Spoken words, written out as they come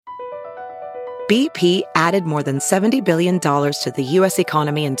BP added more than $70 billion to the U.S.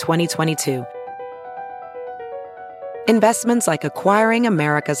 economy in 2022. Investments like acquiring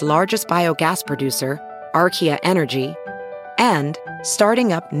America's largest biogas producer, Archaea Energy, and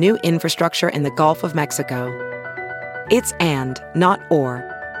starting up new infrastructure in the Gulf of Mexico. It's and, not or.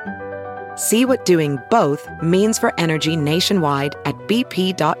 See what doing both means for energy nationwide at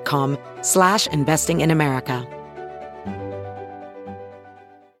bp.com/investing in America.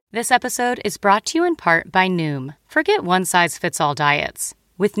 This episode is brought to you in part by Noom. Forget one-size-fits-all diets.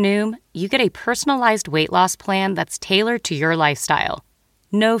 With Noom, you get a personalized weight loss plan that's tailored to your lifestyle.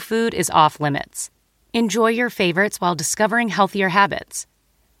 No food is off limits. Enjoy your favorites while discovering healthier habits.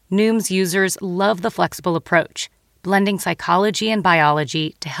 Noom's users love the flexible approach, blending psychology and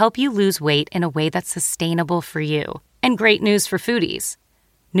biology to help you lose weight in a way that's sustainable for you. And great news for foodies.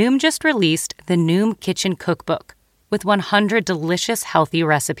 Noom just released the Noom Kitchen Cookbook with 100 delicious, healthy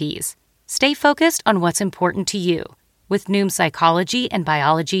recipes. Stay focused on what's important to you with Noom's psychology and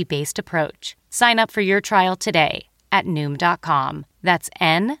biology-based approach. Sign up for your trial today at Noom.com. That's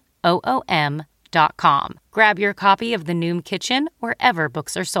Noom.com. Grab your copy of the Noom Kitchen wherever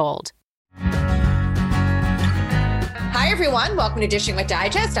books are sold. Hi, everyone. Welcome to Dishing with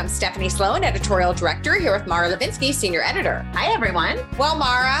Digest. I'm Stephanie Sloan, editorial director, here with Mara Levinsky, senior editor. Hi, everyone. Well,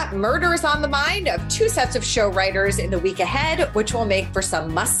 Mara, murder is on the mind of two sets of show writers in the week ahead, which will make for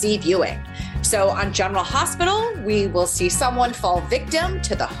some must-see viewing. So on General Hospital, we will see someone fall victim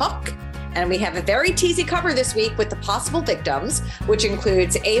to the hook. And we have a very teasy cover this week with the possible victims, which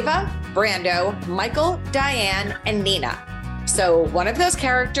includes Ava, Brando, Michael, Diane, and Nina. So one of those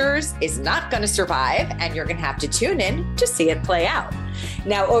characters is not going to survive, and you're going to have to tune in to see it play out.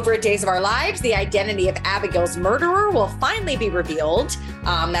 Now, over at Days of Our Lives, the identity of Abigail's murderer will finally be revealed.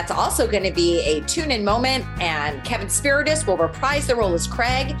 That's also going to be a tune-in moment, and Kevin Spiritus will reprise the role as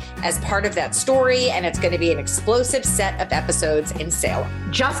Craig as part of that story, and it's going to be an explosive set of episodes in Salem.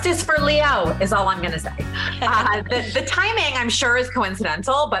 Justice for Leo is all I'm going to say. The timing, I'm sure, is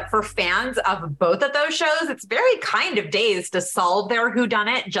coincidental, but for fans of both of those shows, it's very kind of Days to solve their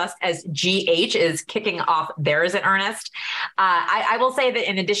whodunit just as GH is kicking off theirs in earnest. I will say that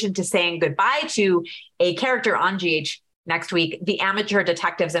in addition to saying goodbye to a character on GH next week, the amateur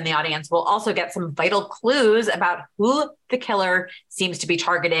detectives in the audience will also get some vital clues about who the killer seems to be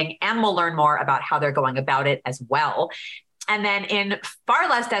targeting, and we'll learn more about how they're going about it as well. And then in far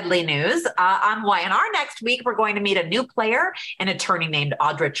less deadly news, on Y&R next week, we're going to meet a new player, an attorney named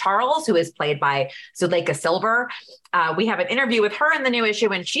Audra Charles, who is played by Zuleika Silver. We have an interview with her in the new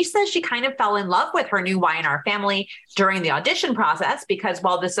issue, and she says she kind of fell in love with her new Y&R family during the audition process, because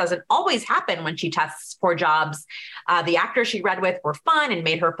while this doesn't always happen when she tests for jobs, the actors she read with were fun and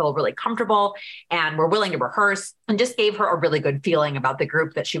made her feel really comfortable and were willing to rehearse and just gave her a really good feeling about the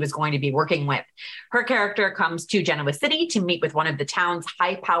group that she was going to be working with. Her character comes to Genoa City to meet with one of the town's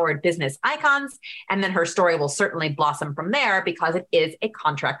high-powered business icons, and then her story will certainly blossom from there because it is a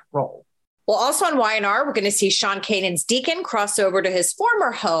contract role. Well, also on Y&R, we're going to see Sean Kanan's Deacon cross over to his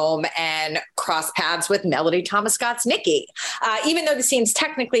former home and cross paths with Melody Thomas Scott's Nikki, even though the scenes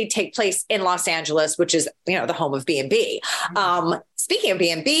technically take place in Los Angeles, which is, the home of B&B. Speaking of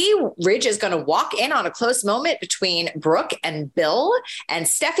B&B, Ridge is going to walk in on a close moment between Brooke and Bill, and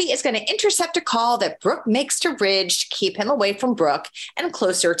Steffi is going to intercept a call that Brooke makes to Ridge to keep him away from Brooke and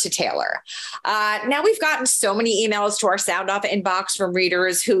closer to Taylor. Now, we've gotten so many emails to our Sound Off inbox from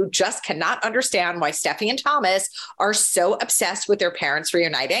readers who just cannot understand why Steffi and Thomas are so obsessed with their parents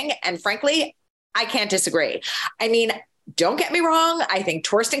reuniting. And frankly, I can't disagree. I mean, don't get me wrong. I think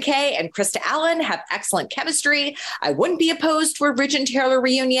Torsten Kay and Krista Allen have excellent chemistry. I wouldn't be opposed to a Ridge and Taylor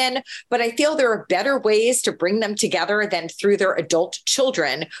reunion, but I feel there are better ways to bring them together than through their adult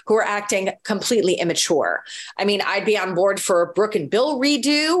children who are acting completely immature. I mean, I'd be on board for a Brooke and Bill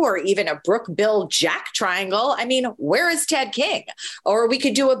redo, or even a Brooke, Bill, Jack triangle. I mean, where is Ted King? Or we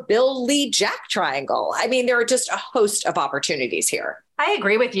could do a Bill, Lee, Jack triangle. I mean, there are just a host of opportunities here. I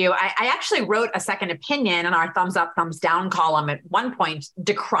agree with you. I actually wrote a second opinion in our thumbs up, thumbs down column at one point,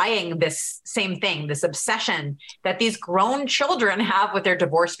 decrying this same thing, this obsession that these grown children have with their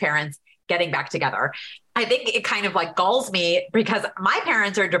divorced parents getting back together. I think it kind of like galls me because my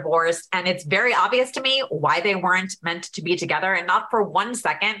parents are divorced, and it's very obvious to me why they weren't meant to be together. And not for 1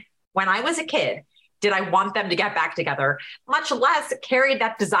 second, when I was a kid, did I want them to get back together, much less carried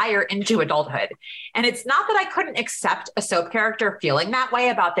that desire into adulthood. And it's not that I couldn't accept a soap character feeling that way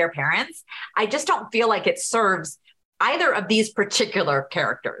about their parents. I just don't feel like it serves either of these particular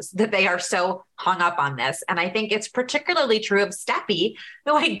characters that they are so hung up on this. And I think it's particularly true of Steffi,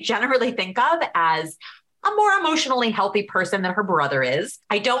 who I generally think of as a more emotionally healthy person than her brother is.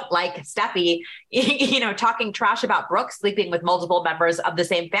 I don't like Steffi, talking trash about Brooke sleeping with multiple members of the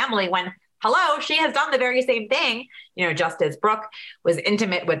same family when, hello, she has done the very same thing. Just as Brooke was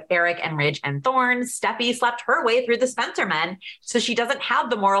intimate with Eric and Ridge and Thorne, Steffi slept her way through the Spencer men. So she doesn't have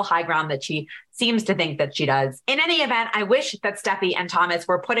the moral high ground that she seems to think that she does. In any event, I wish that Steffi and Thomas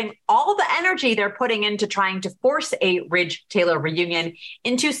were putting all the energy they're putting into trying to force a Ridge Taylor reunion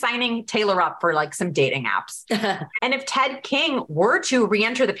into signing Taylor up for like some dating apps. And if Ted King were to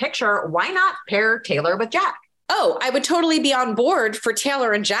re-enter the picture, why not pair Taylor with Jack? Oh, I would totally be on board for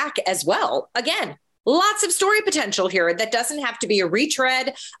Taylor and Jack as well. Again, lots of story potential here that doesn't have to be a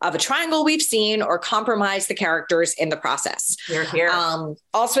retread of a triangle we've seen or compromise the characters in the process. Here.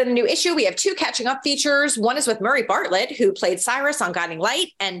 Also in the new issue, we have 2 catching up features. One is with Murray Bartlett, who played Cyrus on Guiding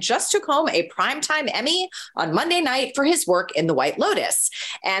Light and just took home a Primetime Emmy on Monday night for his work in The White Lotus.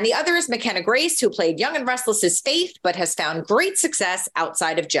 And the other is McKenna Grace, who played Young and Restless as Faith, but has found great success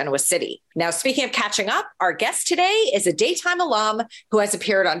outside of Genoa City. Now, speaking of catching up, our guest today is a daytime alum who has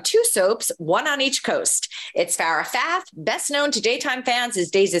appeared on 2 soaps, one on each coast. It's Farah Fath, best known to daytime fans as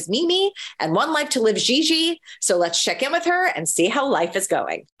Days as Mimi and One Life to Live Gigi. So let's check in with her and see how life is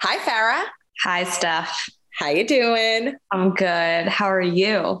going. Hi, Farah. Hi, Steph. How you doing? I'm good. How are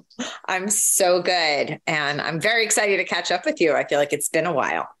you? I'm so good. And I'm very excited to catch up with you. I feel like it's been a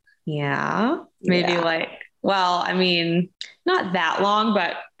while. Yeah. Maybe not that long,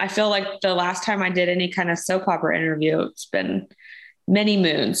 but I feel like the last time I did any kind of soap opera interview, it's been many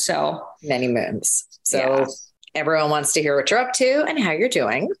moons. So everyone wants to hear what you're up to and how you're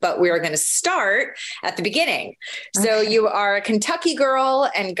doing, but we are going to start at the beginning. So you are a Kentucky girl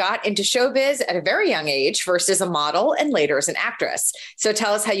and got into showbiz at a very young age, first as a model and later as an actress. So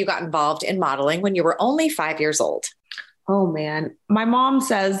tell us how you got involved in modeling when you were only 5 years old. Oh man. My mom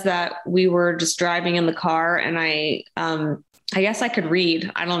says that we were just driving in the car and I guess I could read.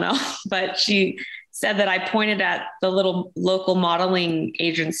 I don't know, but she said that I pointed at the little local modeling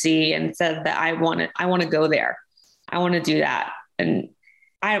agency and said that I want to go there. I want to do that. And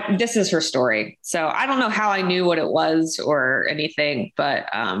this is her story. So I don't know how I knew what it was or anything, but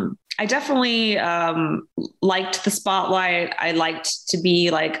I definitely liked the spotlight. I liked to be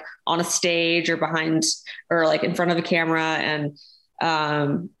like on a stage or behind or like in front of a camera. And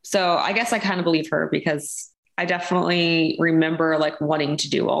so I guess I kind of believe her because I definitely remember like wanting to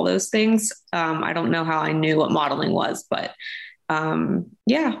do all those things. I don't know how I knew what modeling was, but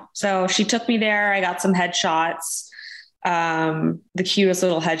so she took me there. I got some headshots, the cutest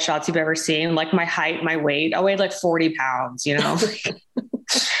little headshots you've ever seen, like my height, my weight. I weighed like 40 pounds, and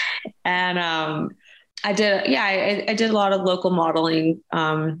I did a lot of local modeling.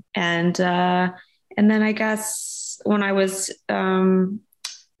 And then I guess when I was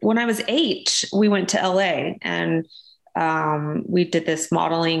 8, we went to LA and we did this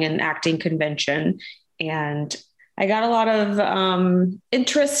modeling and acting convention, and I got a lot of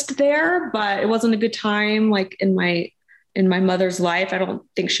interest there, but it wasn't a good time. Like in my mother's life, I don't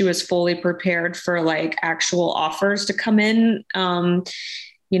think she was fully prepared for like actual offers to come in.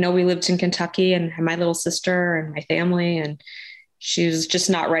 We lived in Kentucky and had my little sister and my family, and she was just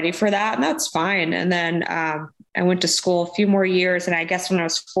not ready for that. And that's fine. And then I went to school a few more years. And I guess when I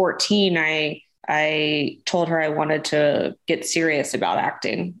was 14, I told her I wanted to get serious about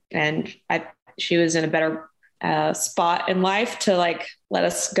acting. And she was in a better spot in life to like, let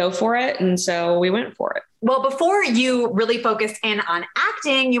us go for it. And so we went for it. Well, before you really focused in on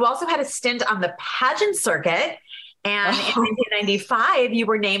acting, you also had a stint on the pageant circuit. And in 1995, you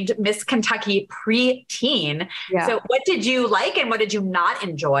were named Miss Kentucky Preteen. Yeah. So what did you like and what did you not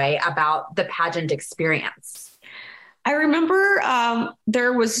enjoy about the pageant experience? I remember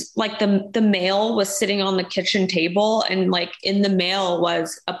there was like the mail was sitting on the kitchen table, and like in the mail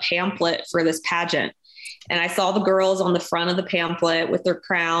was a pamphlet for this pageant. And I saw the girls on the front of the pamphlet with their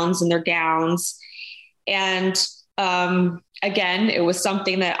crowns and their gowns. And again, it was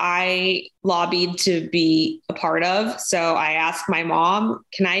something that I lobbied to be a part of. So I asked my mom,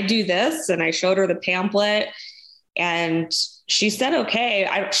 can I do this? And I showed her the pamphlet and she said,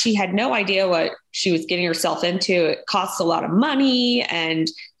 okay. She had no idea what she was getting herself into. It costs a lot of money and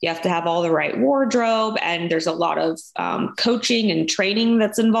you have to have all the right wardrobe. And there's a lot of coaching and training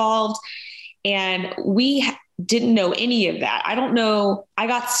that's involved. And we didn't know any of that. I don't know. I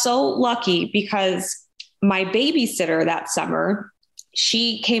got so lucky because my babysitter that summer,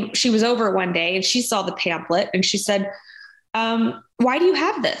 she was over one day and she saw the pamphlet and she said, why do you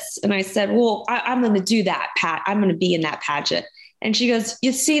have this? And I said, well, I'm going to do that, Pat. I'm going to be in that pageant. And she goes,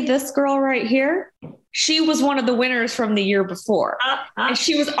 you see this girl right here? She was one of the winners from the year before. And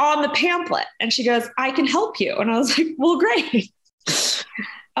she was on the pamphlet. And she goes, I can help you. And I was like, well, great.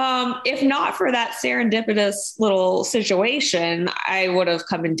 If not for that serendipitous little situation, I would have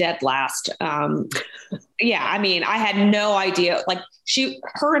come in dead last. Yeah, I mean, I had no idea. Like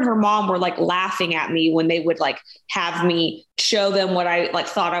her and her mom were like laughing at me when they would like have me show them what I like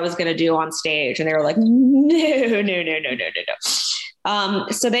thought I was going to do on stage. And they were like, no.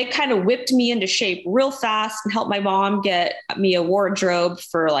 So they kind of whipped me into shape real fast and helped my mom get me a wardrobe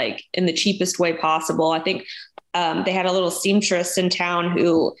for like in the cheapest way possible. I think they had a little seamstress in town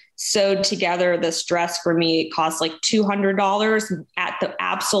who sewed together this dress for me. It cost like $200 at the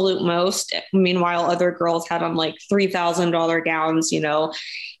absolute most. Meanwhile, other girls had on like $3,000 gowns, you know,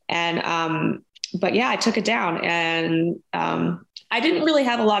 and, but yeah, I took it down and, I didn't really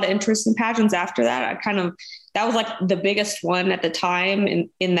have a lot of interest in pageants after that. That was like the biggest one at the time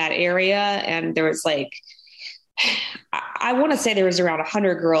in that area. And there was like, I want to say there was around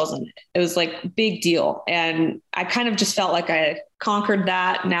 100 girls and it was like big deal. And I kind of just felt like I conquered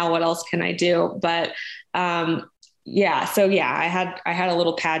that. Now what else can I do? But, yeah. So yeah, I had a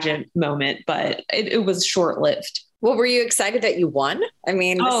little pageant moment, but it was short lived. Well, were you excited that you won? I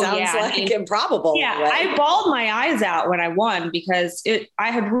mean, it sounds like improbable. Yeah, I bawled my eyes out when I won because I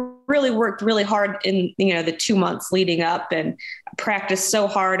had really worked really hard in, you know, the 2 months leading up and practiced so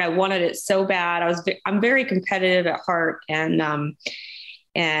hard. I wanted it so bad. I'm very competitive at heart and I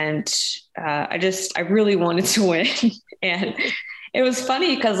really wanted to win. And it was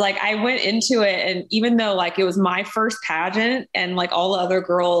funny because like I went into it and even though like it was my first pageant and like all the other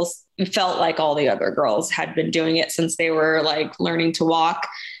girls felt like all the other girls had been doing it since they were like learning to walk.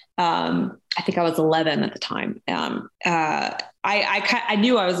 I think I was 11 at the time. I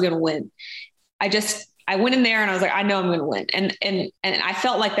knew I was going to win. I went in there and I was like, I know I'm going to win. And I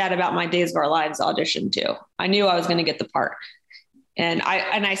felt like that about my Days of Our Lives audition too. I knew I was going to get the part. And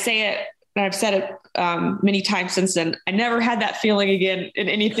I say it, and I've said it many times since then. I never had that feeling again in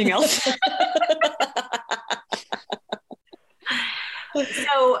anything else.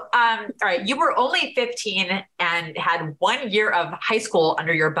 So, all right, you were only 15 and had 1 year of high school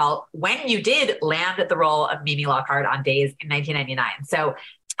under your belt when you did land the role of Mimi Lockhart on Days in 1999. So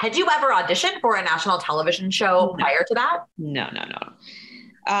had you ever auditioned for a national television show prior to that? No.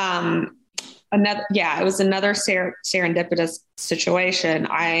 It was another serendipitous situation.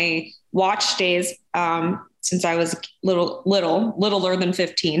 I watched Days since I was littler than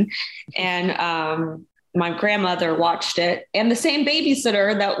 15. And my grandmother watched it, and the same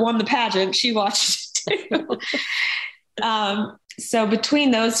babysitter that won the pageant, she watched it too. So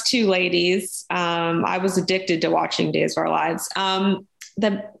between those two ladies, I was addicted to watching Days of Our Lives.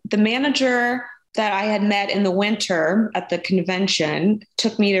 The manager that I had met in the winter at the convention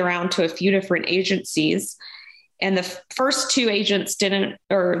took me around to a few different agencies. And the first two agents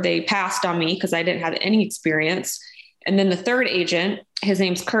they passed on me because I didn't have any experience. And then the third agent, his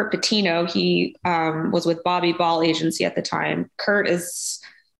name's Kurt Patino. He was with Bobby Ball Agency at the time. Kurt is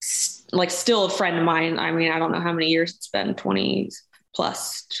like still a friend of mine. I mean, I don't know how many years it's been, 20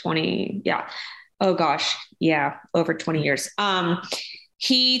 plus 20. Yeah. Oh gosh. Yeah. Over 20 years.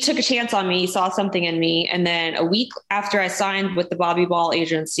 He took a chance on me, saw something in me. And then a week after I signed with the Bobby Ball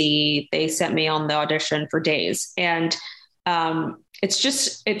Agency, they sent me on the audition for Days. And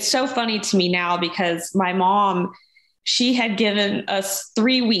it's so funny to me now because my mom, she had given us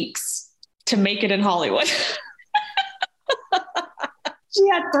 3 weeks to make it in Hollywood. She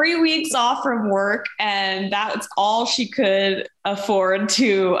had 3 weeks off from work and that's all she could afford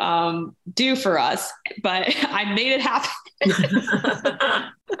to do for us. But I made it happen.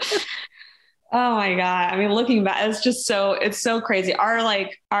 Oh my God. I mean, looking back, it's so crazy.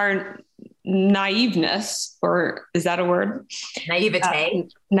 Our naiveness, or is that a word?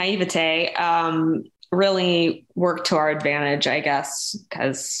 Naivete. Really worked to our advantage, I guess,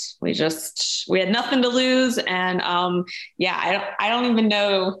 because we had nothing to lose. And I don't even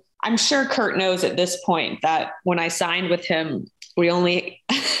know. I'm sure Kurt knows at this point that when I signed with him, it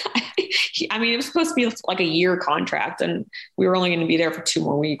was supposed to be like a year contract and we were only going to be there for 2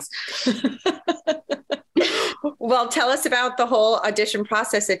 more weeks. Well, tell us about the whole audition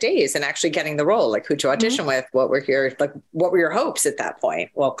process at Days and actually getting the role. Like, who'd you audition with? What were your hopes at that point?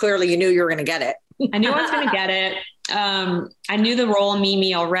 Well, clearly you knew you were going to get it. I knew I was going to get it. I knew the role of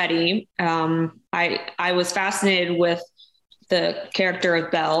Mimi already. I was fascinated with the character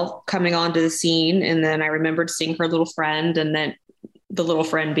of Belle coming onto the scene. And then I remembered seeing her little friend and then the little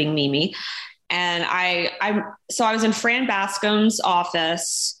friend being Mimi. And so I was in Fran Bascom's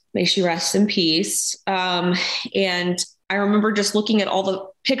office. May she rest in peace. And I remember just looking at all the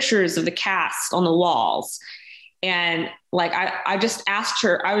pictures of the cast on the walls. And like, I just asked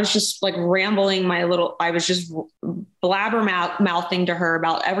her, I was just like rambling I was just mouthing to her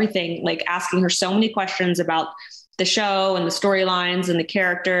about everything, like asking her so many questions about the show and the storylines and the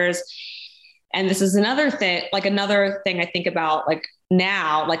characters. And this is another thing I think about, like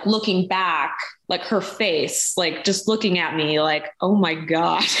now, like looking back, like her face, like just looking at me like, oh my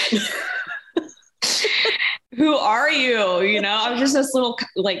God. Who are you? You know, I was just this little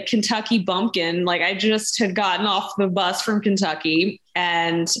like Kentucky bumpkin. Like I just had gotten off the bus from Kentucky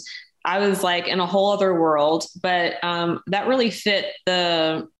and I was like in a whole other world, but that really fit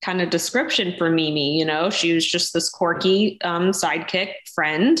the kind of description for Mimi. You know, she was just this quirky sidekick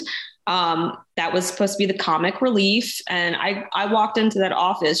friend that was supposed to be the comic relief. And I walked into that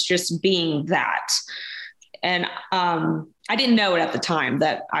office just being that. And I didn't know it at the time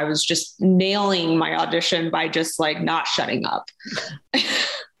that I was just nailing my audition by just like not shutting up.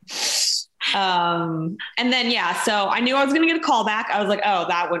 And then, so I knew I was going to get a call back. I was like, oh,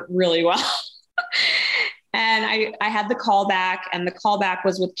 that went really well. And I had the call back, and the call back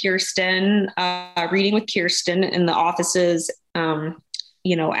was with Kirsten, reading with Kirsten in the offices,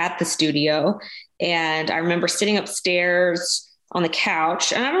 at the studio. And I remember sitting upstairs on the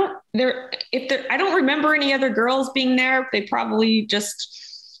couch, and I don't remember any other girls being there. They probably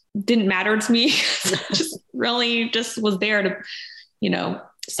just didn't matter to me. Just really just was there to,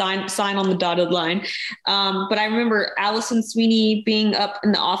 sign on the dotted line. But I remember Allison Sweeney being up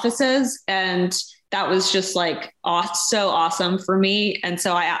in the offices, and that was just like so awesome for me. And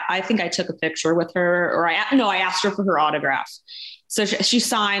so I think I took a picture with her, or I asked her for her autograph. So she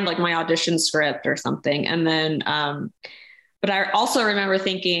signed like my audition script or something. And then, but I also remember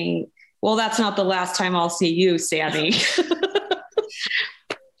thinking, well, that's not the last time I'll see you, Sammy.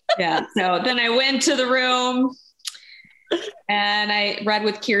 Yeah. So then I went to the room and I read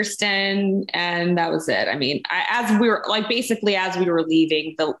with Kirsten, and that was it. I mean, as we were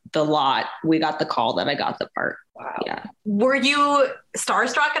leaving the lot, we got the call that I got the part. Wow. Yeah. Were you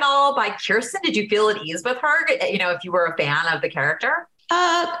starstruck at all by Kirsten? Did you feel at ease with her? If you were a fan of the character?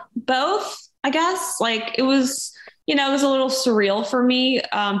 Both, I guess. Like it was, it was a little surreal for me.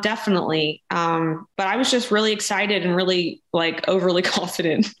 Definitely. But I was just really excited and really like overly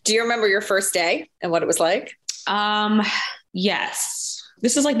confident. Do you remember your first day and what it was like? Yes.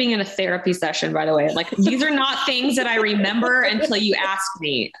 This is like being in a therapy session, by the way. Like these are not things that I remember until you ask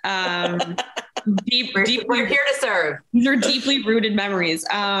me. We're here to serve. These are deeply rooted memories.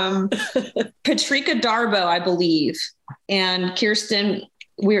 Patrika Darbo, I believe, and Kirsten,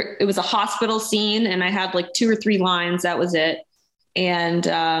 it was a hospital scene, and I had like 2 or 3 lines. That was it. And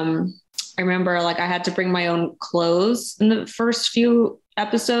I remember like I had to bring my own clothes in the first few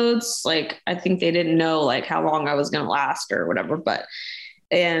episodes. Like I think they didn't know like how long I was going to last or whatever,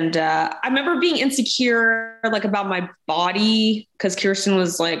 and I remember being insecure like about my body because Kirsten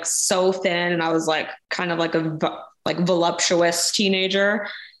was like so thin and I was like kind of like a voluptuous teenager.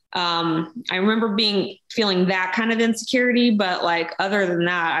 I remember feeling that kind of insecurity, but like other than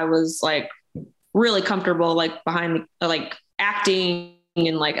that, I was like really comfortable like behind like acting,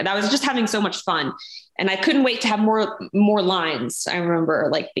 and like I was just having so much fun, and I couldn't wait to have more lines. I remember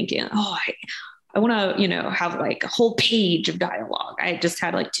like thinking, I want to, have like a whole page of dialogue. I just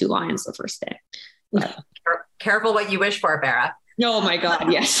had like 2 lines the first day. But, careful what you wish for, Farah. oh my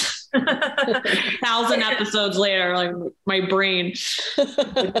God, yes. 1,000 episodes later, like my brain. So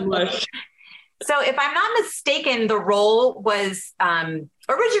if I'm not mistaken, the role was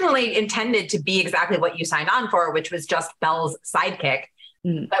originally intended to be exactly what you signed on for, which was just Belle's sidekick.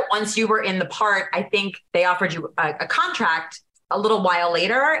 Mm. But once you were in the part, I think they offered you a contract a little while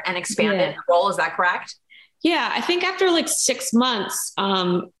later and expanded the role. Is that correct? Yeah. I think after like 6 months,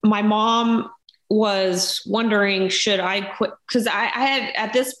 my mom was wondering, should I quit? Cause I had,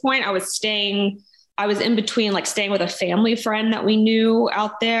 at this point I was in between like staying with a family friend that we knew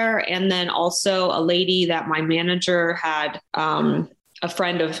out there. And then also a lady that my manager had, a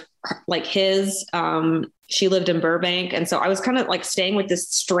friend of like his, she lived in Burbank. And so I was kind of like staying with this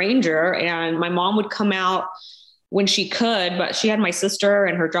stranger, and my mom would come out when she could, but she had my sister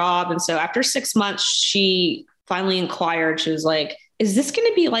and her job. And so after 6 months, she finally inquired. She was like, is this going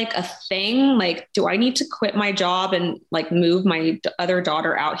to be like a thing? Like, do I need to quit my job and like move my other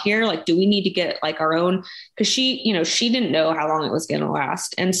daughter out here? Like, do we need to get like our own? Cause she didn't know how long it was going to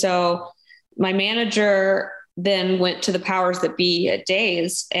last. And so my manager then went to the powers that be at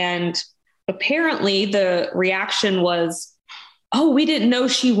Days, and apparently the reaction was, oh, we didn't know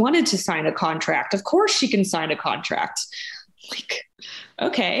she wanted to sign a contract. Of course she can sign a contract. Like,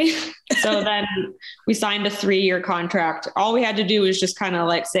 okay. So then we signed a 3-year contract. All we had to do was just kind of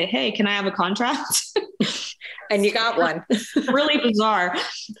like say, hey, can I have a contract? And you got one. Really bizarre.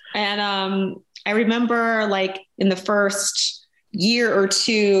 And I remember like in the first year or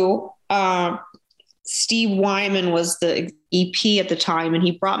two, Steve Wyman was the EP at the time, and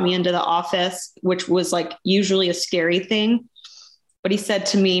he brought me into the office, which was like usually a scary thing. But he said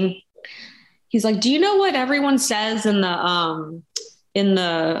to me, he's like, do you know what everyone says in the,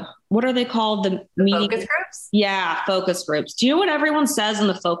 what are they called? The meeting focus groups? Yeah. Focus groups. Do you know what everyone says in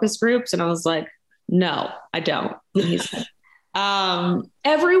the focus groups? And I was like, no, I don't. And he said,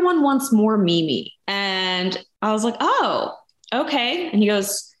 everyone wants more Mimi. And I was like, oh, okay. And he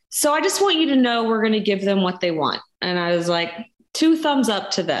goes, so I just want you to know we're going to give them what they want. And I was like, 2 thumbs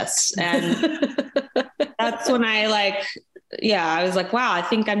up to this. And that's when I I was like, wow, I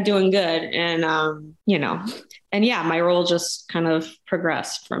think I'm doing good. And, my role just kind of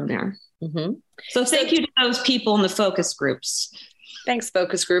progressed from there. Mm-hmm. So thank you to those people in the focus groups. Thanks,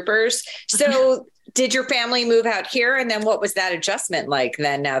 focus groupers. So did your family move out here? And then what was that adjustment like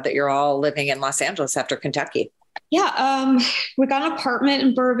then, now that you're all living in Los Angeles after Kentucky? Yeah, we got an apartment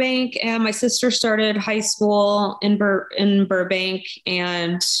in Burbank, and my sister started high school in Burbank,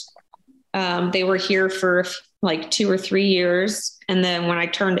 and they were here for like 2 or 3 years. And then when I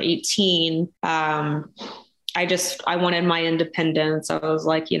turned 18, I wanted my independence. I was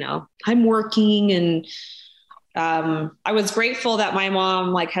like, I'm working, and I was grateful that my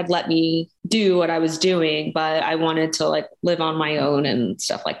mom had let me do what I was doing, but I wanted to live on my own and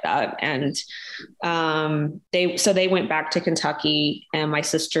stuff like that. And they went back to Kentucky, and my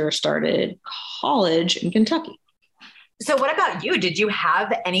sister started college in Kentucky. So what about you? Did you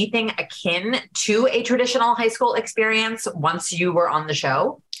have anything akin to a traditional high school experience once you were on the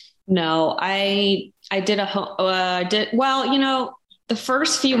show? No, I did the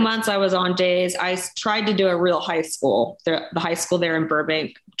first few months I was on days, I tried to do a real high school, the high school there in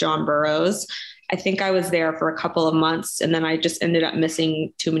Burbank, John Burroughs. I think I was there for a couple of months, and then I just ended up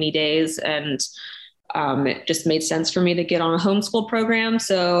missing too many days. And it just made sense for me to get on a homeschool program.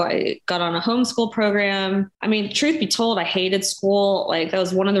 So I got on a homeschool program. I mean, truth be told, I hated school. That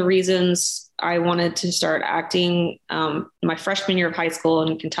was one of the reasons I wanted to start acting. My freshman year of high school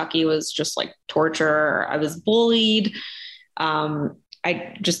in Kentucky was just torture. I was bullied.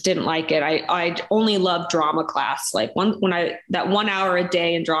 I just didn't like it. I only loved drama class. That 1 hour a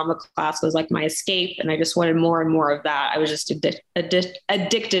day in drama class was my escape. And I just wanted more and more of that. I was just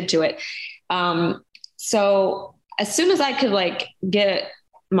addicted to it. So as soon as I could get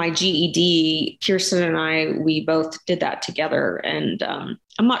my GED, Kirsten and we both did that together. And,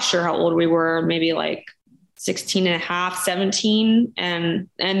 I'm not sure how old we were, maybe 16 and a half, 17. And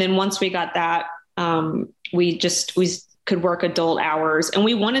then once we got that, we could work adult hours, and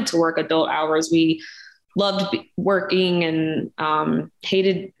we wanted to work adult hours. We loved working and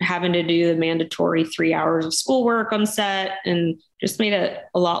hated having to do the mandatory 3 hours of schoolwork on set, and just made it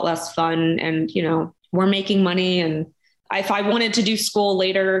a lot less fun. And, we're making money. And if I wanted to do school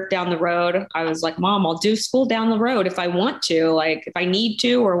later down the road, I was like, Mom, I'll do school down the road if I want to, if I need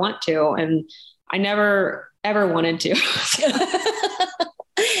to or want to. And I never, ever wanted to.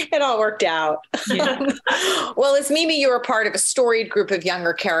 It all worked out. Yeah. Well, as Mimi, you were part of a storied group of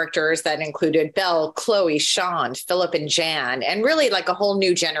younger characters that included Belle, Chloe, Sean, Philip, and Jan, and really a whole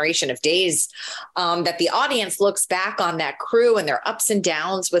new generation of days that the audience looks back on that crew and their ups and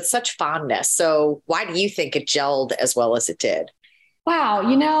downs with such fondness. So why do you think it gelled as well as it did? Wow.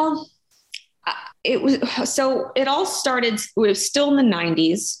 It all started, it was still in the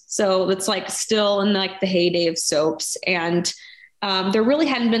 90s. So it's still in the heyday of soaps. And there really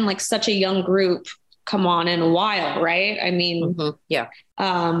hadn't been such a young group come on in a while. Right. I mean, mm-hmm. Yeah.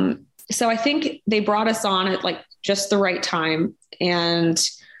 So I think they brought us on at just the right time. And,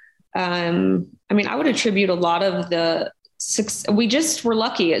 I would attribute a lot of the we just were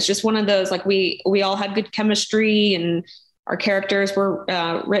lucky. It's just one of those, we all had good chemistry, and our characters were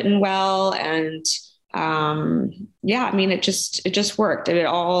written well. And, it just worked. It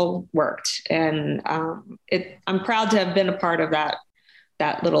all worked. And I'm proud to have been a part of that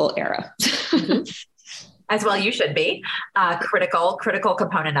little era. Mm-hmm. As well, you should be. Critical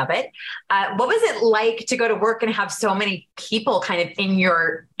component of it. What was it like to go to work and have so many people kind of in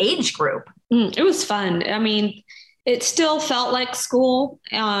your age group? It was fun. It still felt like school.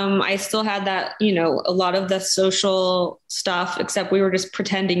 I still had that, a lot of the social stuff, except we were just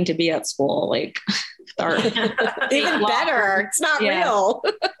pretending to be at school. Even better. It's not real.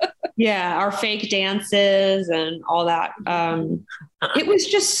 Yeah. Our fake dances and all that. It was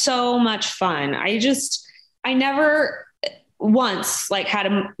just so much fun. once like had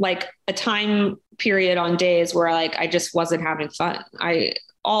a time period on days where like I just wasn't having fun.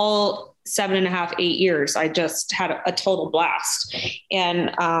 All 7.5, 8 years, I just had a total blast.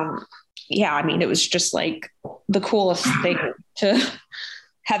 And yeah, I mean, it was just like the coolest thing to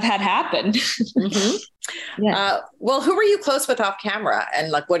have had happen. Mm-hmm. Yeah. Well, who were you close with off camera,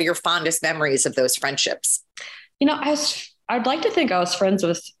 and like, what are your fondest memories of those friendships? You know, I'd like to think I was friends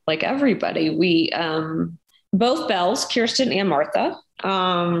with like everybody. We, both Bells, Kirsten and Martha.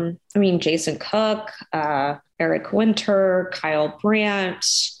 I mean, Jason Cook, Eric Winter, Kyle Brandt,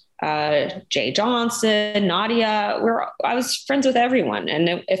 Jay Johnson, Nadia. I was friends with everyone.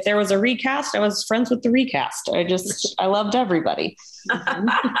 And if there was a recast, I was friends with the recast. I loved everybody.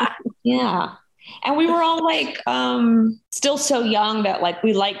 Yeah. And we were all like, still so young that like,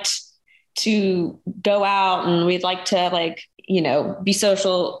 we liked to go out and we'd like to like, you know, be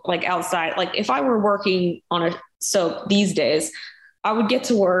social, like outside. Like if I were working on a soap these days, I would get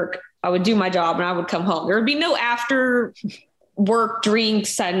to work, I would do my job, and I would come home. There would be no after work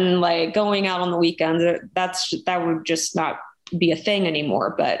drinks and like going out on the weekends. That would just not be a thing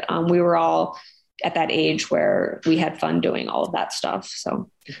anymore. But we were all at that age where we had fun doing all of that stuff. So,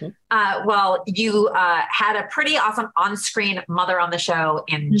 well, you had a pretty awesome on-screen mother on the show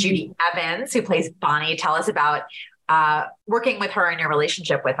in Judy Evans, who plays Bonnie. Tell us about working with her and your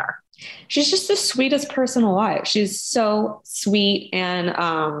relationship with her. She's just the sweetest person alive. She's so sweet.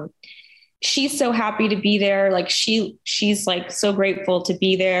 And she's so happy to be there. Like she's like so grateful to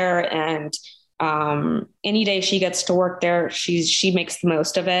be there. And any day she gets to work there, she makes the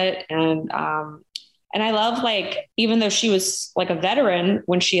most of it. And I love, like, even though she was like a veteran,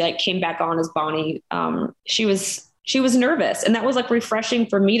 when she like came back on as Bonnie, she was nervous. And that was like refreshing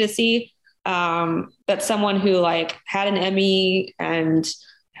for me to see, that someone who like had an Emmy and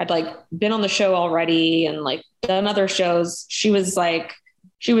had like been on the show already and like done other shows. It was like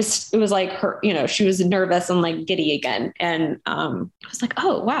her, you know, she was nervous and like giddy again. And I was like,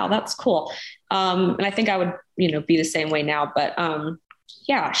 oh, wow, that's cool. And I think I would, you know, be the same way now, but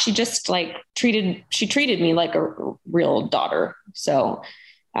yeah, she just like treated me like a real daughter. So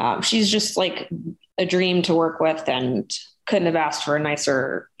she's just like a dream to work with, and couldn't have asked for a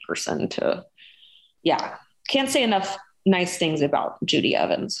nicer person to, yeah. Can't say enough nice things about Judy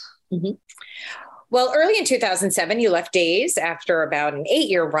Evans. Mm-hmm. Well, early in 2007, you left Days after about an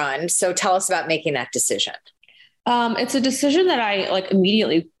 8-year run. So tell us about making that decision. It's a decision that I like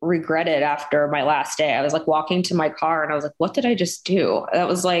immediately regretted after my last day. I was like walking to my car and I was like, what did I just do? That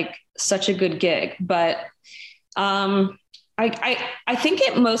was like such a good gig. But I think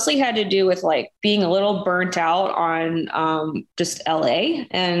it mostly had to do with like being a little burnt out on just LA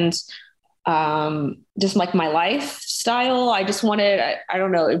and just like my lifestyle. I just wanted, I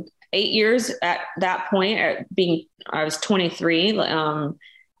don't know, 8 years at that point, I was 23.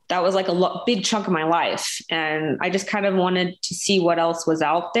 That was like a big chunk of my life. And I just kind of wanted to see what else was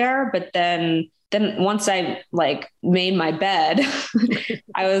out there. But then once I like made my bed,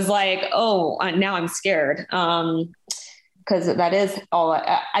 I was like, oh, now I'm scared. Cause that is all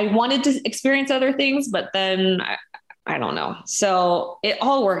I wanted to experience other things, but then I don't know. So it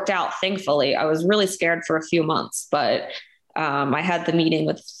all worked out. Thankfully, I was really scared for a few months, but I had the meeting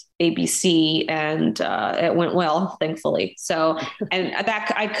with ABC and it went well, thankfully. So, and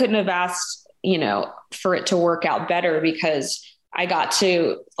that I couldn't have asked, you know, for it to work out better, because I got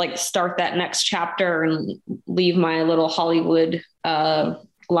to like start that next chapter and leave my little Hollywood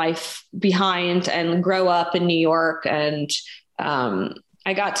life behind and grow up in New York. And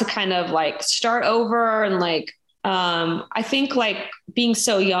I got to kind of like start over and like, I think like being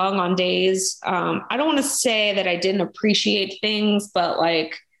so young on Days, I don't want to say that I didn't appreciate things, but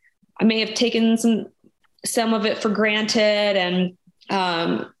like I may have taken some of it for granted and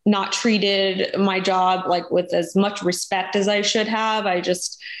not treated my job like with as much respect as I should have. I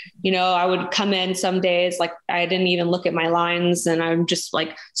just, you know, I would come in some days, like I didn't even look at my lines and I'm just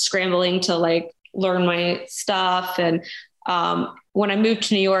like scrambling to like learn my stuff. And when I moved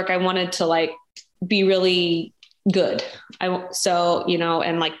to New York, I wanted to like be really good. So, you know,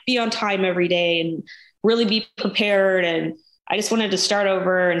 and like be on time every day and really be prepared. And I just wanted to start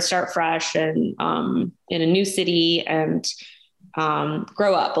over and start fresh and in a new city and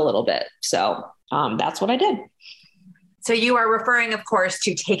grow up a little bit. So that's what I did. So you are referring, of course,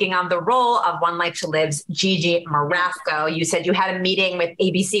 to taking on the role of One Life to Live's Gigi Marasco. You said you had a meeting with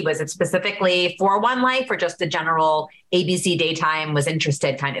ABC. Was it specifically for One Life or just a general ABC daytime was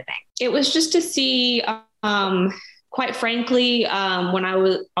interested kind of thing? It was just to see, quite frankly,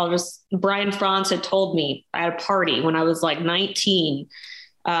 when Brian Franz had told me at a party when I was like 19,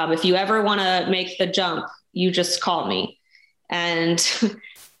 if you ever want to make the jump, you just call me. And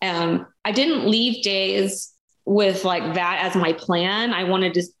I didn't leave Days with like that as my plan. I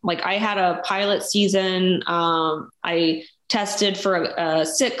wanted to, like, I had a pilot season. I tested for a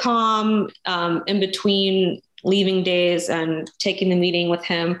sitcom in between leaving Days and taking the meeting with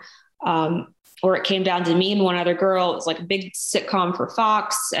him. Or it came down to me and one other girl. It was like a big sitcom for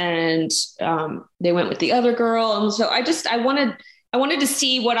Fox, and they went with the other girl. And so I wanted to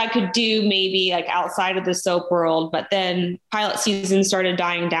see what I could do maybe like outside of the soap world, but then pilot season started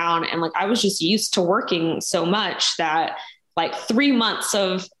dying down. And like, I was just used to working so much that like 3 months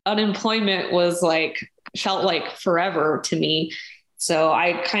of unemployment was like, felt like forever to me. So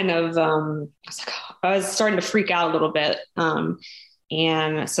I kind of, I was starting to freak out a little bit.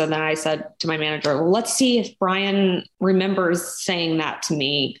 And so then I said to my manager, well, let's see if Brian remembers saying that to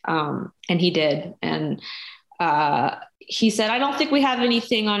me. And he did. And he said, I don't think we have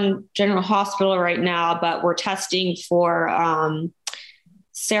anything on General Hospital right now, but we're testing for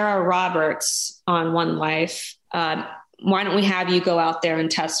Sarah Roberts on One Life. Why don't we have you go out there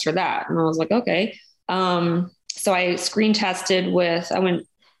and test for that? And I was like, okay. So I screen tested I went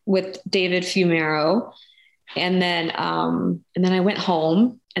with David Fumero. And then I went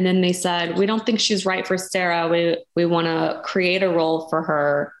home, and then they said, we don't think she's right for Sarah. We want to create a role for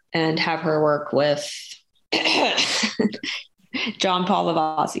her and have her work with John Paul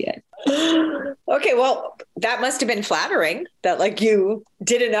Lavoisier. Okay. Well, that must've been flattering that like you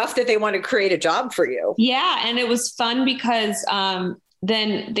did enough that they want to create a job for you. Yeah. And it was fun because,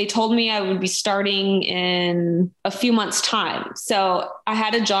 then they told me I would be starting in a few months' time. So I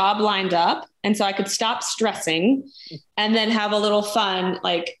had a job lined up, and so I could stop stressing and then have a little fun,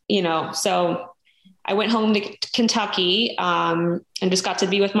 like, so I went home to Kentucky and just got to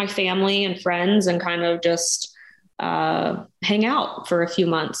be with my family and friends and kind of just hang out for a few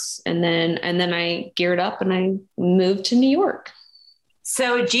months. And then I geared up and I moved to New York.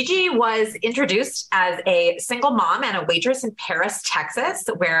 So Gigi was introduced as a single mom and a waitress in Paris, Texas,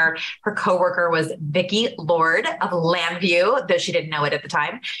 where her coworker was Vicki Lord of Llanview, though she didn't know it at the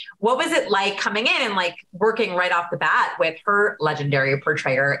time. What was it like coming in and like working right off the bat with her legendary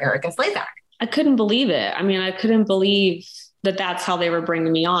portrayer, Erica Slezak? I couldn't believe it. I mean, I couldn't believe that that's how they were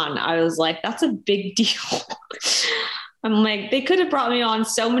bringing me on. I was like, that's a big deal. I'm like, they could have brought me on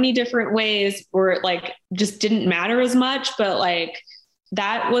so many different ways where it like just didn't matter as much, but like,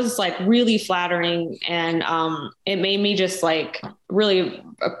 that was like really flattering. And it made me just like really,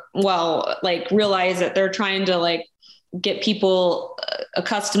 like realize that they're trying to like get people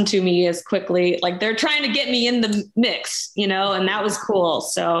accustomed to me as quickly. Like they're trying to get me in the mix, and that was cool.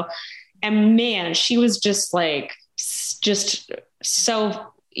 So, and man, she was just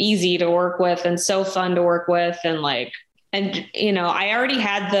so easy to work with and so fun to work with. And like, I already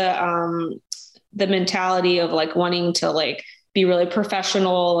had the mentality of like wanting to like be really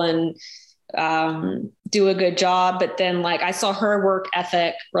professional and do a good job. But then like I saw her work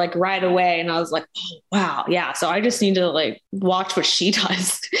ethic like right away, and I was like, oh, wow. Yeah. So I just need to like watch what she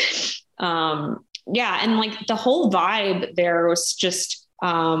does. Yeah. And like the whole vibe there was just,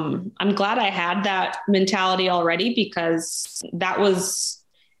 I'm glad I had that mentality already, because that was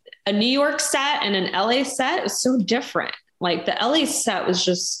a New York set and an LA set. It was so different. Like the LA set was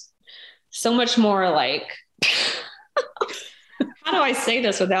just so much more like, how do I say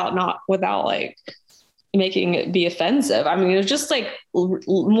this without like making it be offensive? I mean, it was just like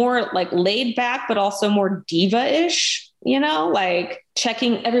more like laid back, but also more diva-ish, like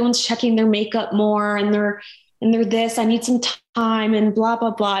everyone's checking their makeup more and they're this, I need some time and blah,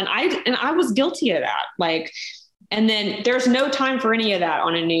 blah, blah. And I was guilty of that. Like, and then there's no time for any of that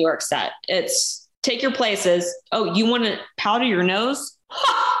on a New York set. It's take your places. Oh, you want to powder your nose?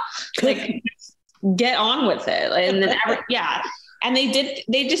 Like, get on with it. And then, yeah. And they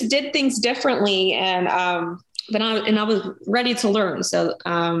just did things differently. And, but I was ready to learn. So,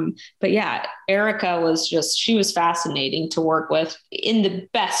 but yeah, Erica she was fascinating to work with in the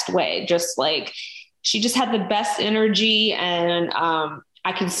best way. Just like, she just had the best energy. And,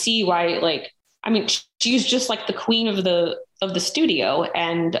 I could see why, like, I mean, she was just like the queen of the studio.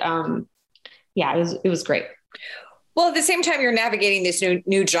 And, yeah, it was great. Well, at the same time, you're navigating this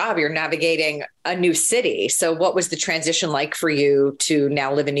new job, you're navigating a new city. So what was the transition like for you to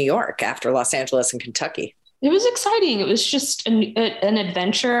now live in New York after Los Angeles and Kentucky? It was exciting. It was just an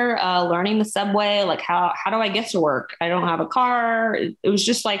adventure, learning the subway. Like, how do I get to work? I don't have a car. It was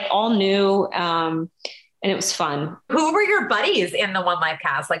just like all new. And it was fun. Who were your buddies in the One Life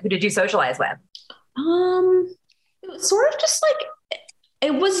cast? Like, who did you socialize with? It was sort of just like,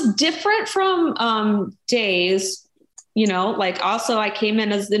 it was different from Days. Like also I came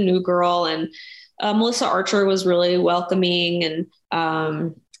in as the new girl, and Melissa Archer was really welcoming,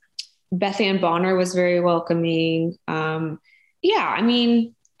 and Beth Ann Bonner was very welcoming. Yeah, I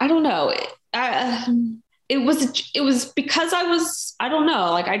mean, I don't know. It was because I don't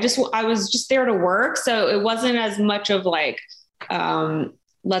know, like I was just there to work. So it wasn't as much of like,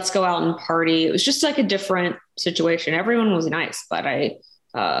 let's go out and party. It was just like a different situation. Everyone was nice, but I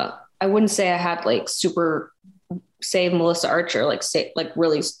wouldn't say I had like super, say Melissa Archer, like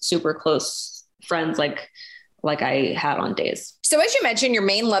really super close friends, like I had on Days. So as you mentioned, your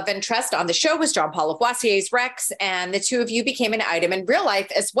main love interest on the show was Jean Paul Lavoisier's Rex, and the two of you became an item in real life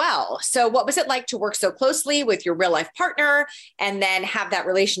as well. So what was it like to work so closely with your real life partner and then have that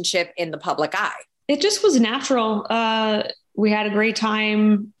relationship in the public eye? It just was natural. We had a great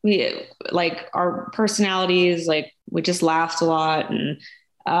time. We like our personalities, like we just laughed a lot, and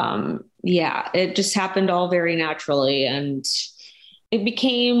yeah, it just happened all very naturally, and it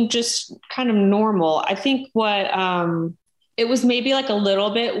became just kind of normal. I think what it was maybe like a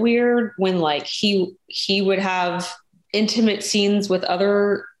little bit weird when like he would have intimate scenes with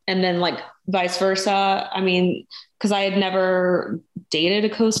other, and then like vice versa. I mean, because I had never dated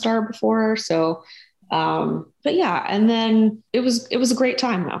a co-star before, so but yeah, and then it was a great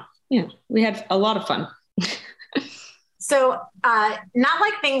time though. Yeah, we had a lot of fun. So not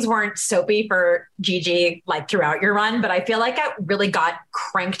like things weren't soapy for Gigi like throughout your run, but I feel like it really got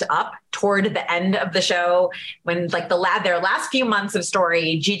cranked up toward the end of the show when like their last few months of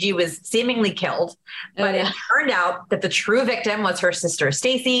story, Gigi was seemingly killed. But it turned out that the true victim was her sister,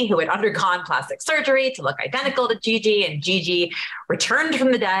 Stacy, who had undergone plastic surgery to look identical to Gigi. And Gigi returned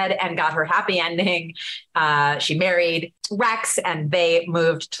from the dead and got her happy ending. She married Rex and they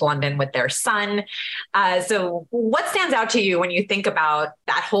moved to London with their son. So what stands out to you when you think about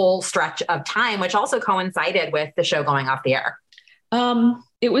that whole stretch of time, which also coincided with the show going off the air?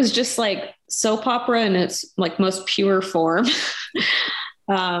 It was just like soap opera in its like most pure form.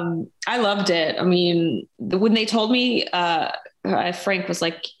 I loved it. I mean, when they told me, Frank was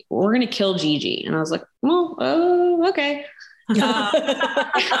like, we're going to kill Gigi. And I was like, well, okay.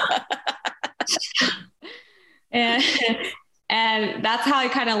 And that's how I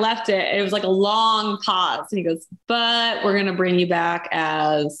kind of left it. It was like a long pause. And he goes, but we're going to bring you back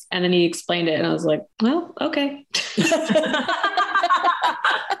as, and then he explained it. And I was like, well, okay.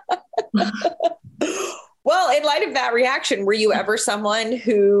 Well, in light of that reaction, were you ever someone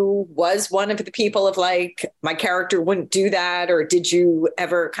who was one of the people of like, my character wouldn't do that? Or did you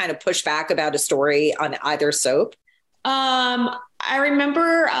ever kind of push back about a story on either soap? I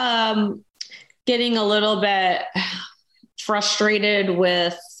remember getting a little bit frustrated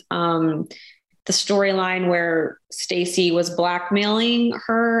with the storyline where Stacy was blackmailing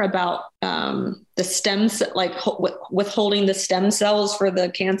her about the stems, like withholding the stem cells for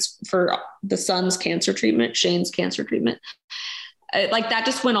the son's cancer treatment, Shane's cancer treatment. Like that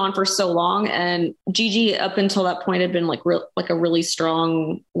just went on for so long, and Gigi up until that point had been like a really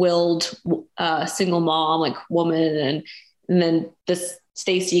strong-willed single mom, like woman, and then this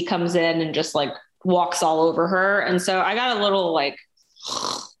Stacy comes in and just like walks all over her, and so I got a little like.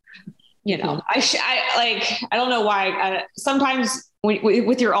 You know, I don't know why. Sometimes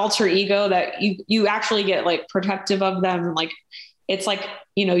with your alter ego that you actually get like protective of them. Like, it's like,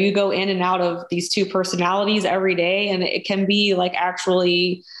 you know, you go in and out of these two personalities every day, and it can be like,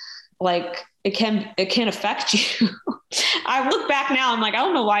 actually like it can affect you. I look back now, I'm like, I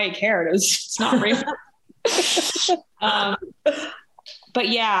don't know why I cared. It's not real. But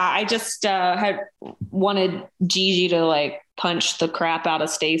yeah, I just had wanted Gigi to like punch the crap out of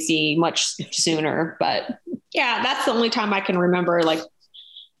Stacy much sooner. But yeah, that's the only time I can remember like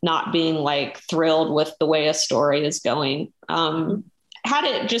not being like thrilled with the way a story is going. Had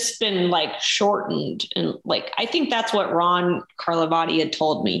it just been like shortened, and like, I think that's what Ron Carlivati had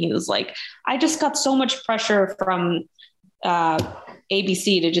told me. He was like, I just got so much pressure from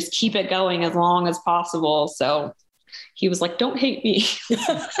ABC to just keep it going as long as possible. So he was like, don't hate me.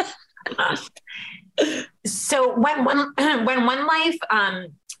 So when One Life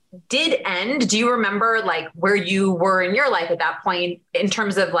did end, do you remember like where you were in your life at that point in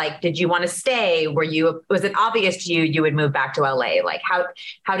terms of like, did you want to stay? Was it obvious to you would move back to LA? Like how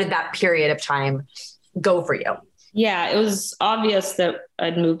did that period of time go for you? Yeah, it was obvious that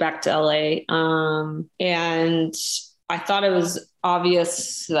I'd move back to LA. And I thought it was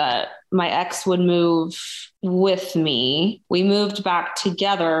obvious that my ex would move with me. We moved back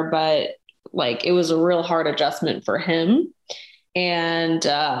together, but like it was a real hard adjustment for him. And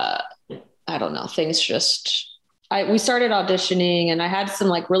I don't know, things just, we started auditioning, and I had some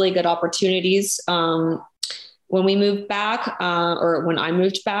like really good opportunities when we moved back or when I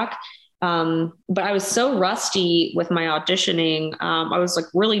moved back. But I was so rusty with my auditioning. I was like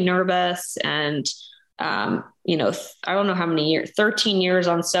really nervous and, I don't know how many years, 13 years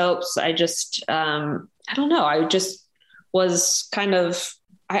on soaps. I just, I don't know. I just was kind of,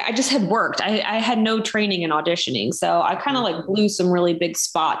 I just had worked. I had no training in auditioning. So I kind of like blew some really big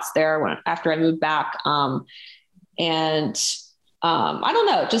spots there after I moved back. I don't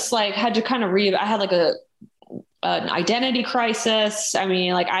know, just like had to kind of I had like an identity crisis. I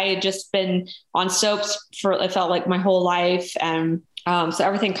mean, like I had just been on soaps it felt like my whole life. And so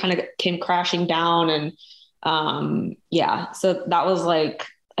everything kind of came crashing down. And so that was like,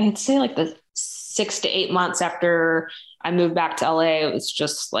 I'd say like the 6 to 8 months after I moved back to LA. It was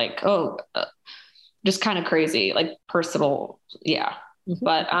just like, just kind of crazy, like personal. Yeah. Mm-hmm.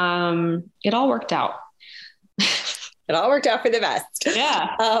 But it all worked out. It all worked out for the best.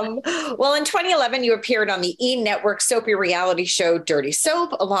 Yeah. Well, in 2011, you appeared on the E! Network soapy reality show Dirty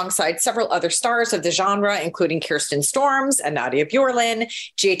Soap alongside several other stars of the genre, including Kirsten Storms and Nadia Bjorlin,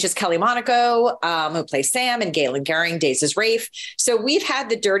 GH's Kelly Monaco, who plays Sam, and Galen Gehring, Days' Rafe. So we've had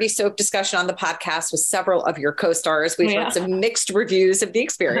the Dirty Soap discussion on the podcast with several of your co-stars. We've heard some mixed reviews of the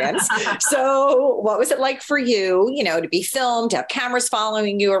experience. So what was it like for you, to be filmed, to have cameras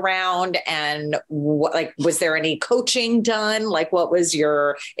following you around? And was there any coaching done? Like, what was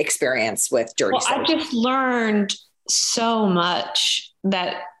your experience with Dirty Soap? I just learned so much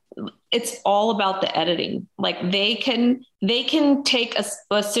that it's all about the editing. Like they can take a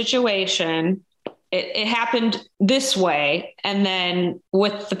situation, it happened this way, and then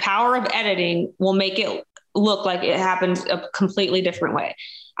with the power of editing, will make it look like it happened a completely different way.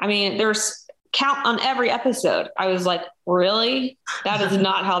 I mean, there's count on every episode. I was like, really? That is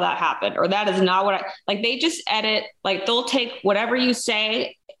not how that happened. Or that is not what they just edit, like they'll take whatever you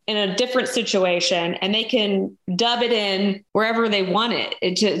say in a different situation and they can dub it in wherever they want it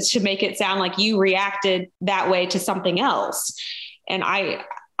to make it sound like you reacted that way to something else. And I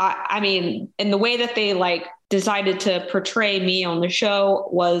mean, and the way that they like decided to portray me on the show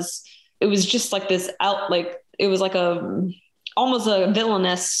it was just like this it was like almost a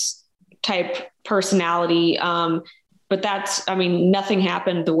villainous type personality. But nothing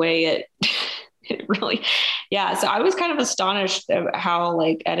happened the way it really, yeah. So I was kind of astonished at how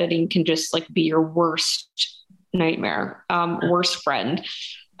like editing can just like be your worst nightmare, worst friend,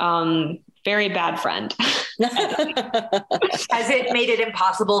 very bad friend. Has it made it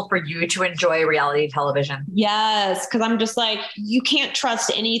impossible for you to enjoy reality television? Yes. Cause I'm just like, you can't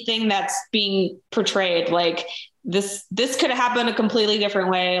trust anything that's being portrayed. Like, this could have happened a completely different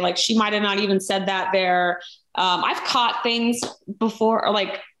way. Like she might have not even said that there. I've caught things before, or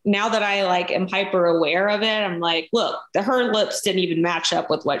like now that I like am hyper aware of it, I'm like, look, her lips didn't even match up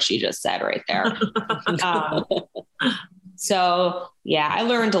with what she just said right there. So yeah, I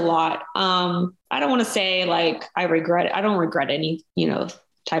learned a lot. I don't want to say like I regret it. I don't regret any,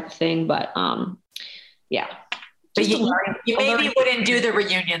 type of thing, but yeah. But you maybe wouldn't do the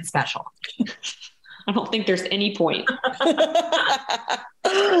reunion special. I don't think there's any point.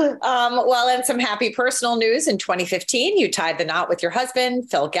 Well, and some happy personal news. In 2015, you tied the knot with your husband,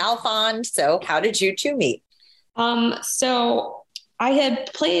 Phil Galfond. So how did you two meet? So I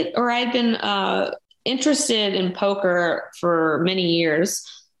had I'd been interested in poker for many years.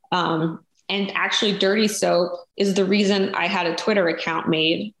 And actually Dirty Soap is the reason I had a Twitter account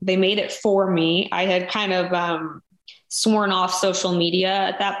made. They made it for me. I had kind of sworn off social media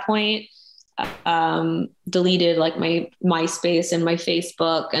at that point. Deleted like my MySpace and my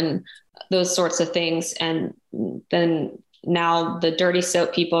Facebook and those sorts of things. And then now the Dirty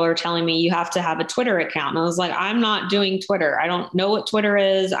Soap people are telling me you have to have a Twitter account. And I was like, I'm not doing Twitter. I don't know what Twitter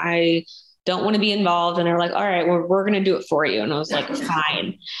is. I don't want to be involved. And they're like, all right, well, we're going to do it for you. And I was like,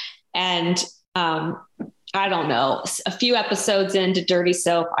 fine. And I don't know, a few episodes into Dirty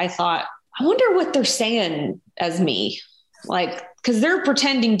Soap, I thought, I wonder what they're saying as me. Like, because they're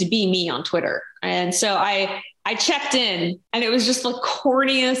pretending to be me on Twitter. And so I checked in and it was just the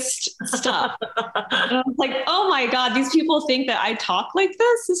corniest stuff. And I was like, oh my God, these people think that I talk like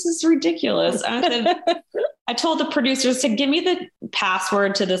this? This is ridiculous. And I told the producers to give me the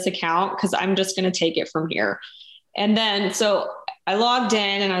password to this account because I'm just going to take it from here. And then, so I logged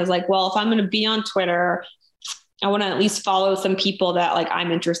in and I was like, well, if I'm going to be on Twitter, I want to at least follow some people that like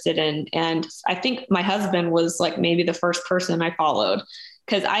I'm interested in. And I think my husband was like maybe the first person I followed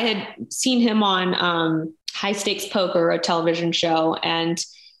because I had seen him on High Stakes Poker, a television show. And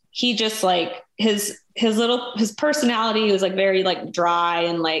he just like his personality was like very like dry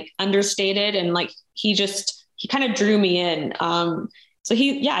and like understated. And like, he kind of drew me in. So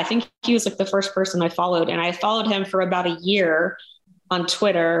I think he was like the first person I followed, and I followed him for about a year. on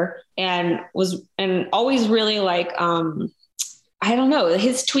Twitter and always really like, I don't know,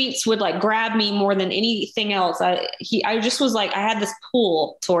 his tweets would like grab me more than anything else. I just was like, I had this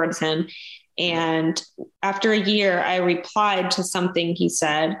pull towards him. And after a year, I replied to something he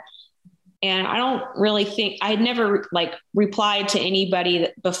said. And I don't really think I'd never like replied to anybody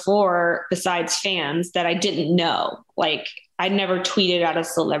before besides fans that I didn't know. Like I'd never tweeted at a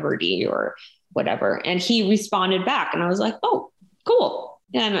celebrity or whatever. And he responded back and I was like, oh, cool.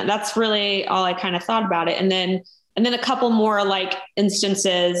 And that's really all I kind of thought about it. And then a couple more like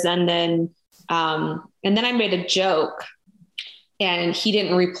instances. And then I made a joke and he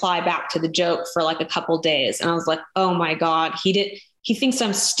didn't reply back to the joke for like a couple days. And I was like, oh my God, he thinks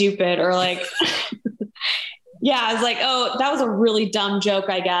I'm stupid or like, yeah, I was like, oh, that was a really dumb joke,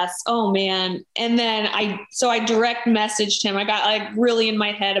 I guess. Oh man. And then I direct messaged him. I got like really in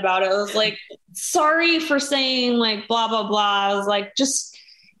my head about it. I was like, sorry for saying like, blah, blah, blah. I was like, just,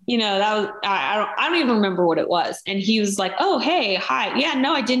 that was, I don't even remember what it was. And he was like, oh, hey, hi. Yeah,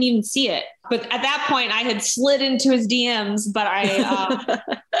 no, I didn't even see it. But at that point I had slid into his DMs, but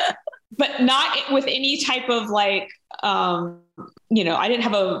but not with any type of like, I didn't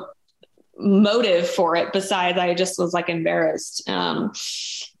have a motive for it besides I just was like embarrassed.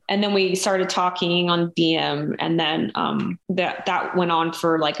 And then we started talking on DM and then that went on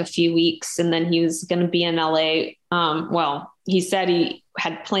for like a few weeks. And then he was going to be in LA. He said he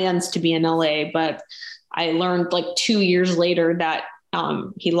had plans to be in LA, but I learned like 2 years later that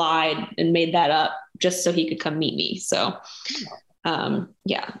he lied and made that up just so he could come meet me. So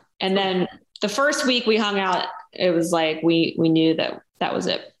yeah. And then the first week we hung out, it was like, we knew that was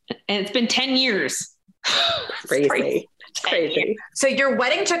it. And it's been 10 years. Crazy. It's crazy. So your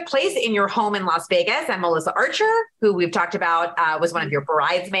wedding took place in your home in Las Vegas, and Melissa Archer, who we've talked about, was one of your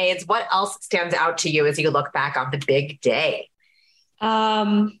bridesmaids. What else stands out to you as you look back on the big day?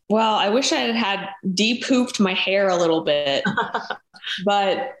 Well, I wish I had de-poofed my hair a little bit,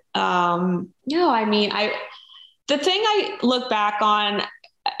 but no, I mean, the thing I look back on,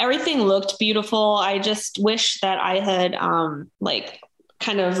 everything looked beautiful. I just wish that I had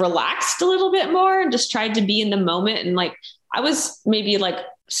kind of relaxed a little bit more and just tried to be in the moment. And like, I was maybe like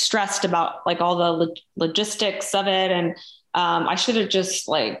stressed about like all the logistics of it. And I should have just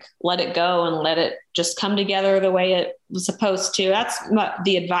like let it go and let it just come together the way it was supposed to. That's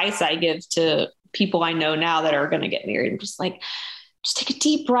the advice I give to people I know now that are going to get married. I'm just like, just take a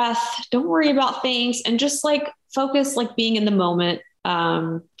deep breath. Don't worry about things and just like focus, like being in the moment.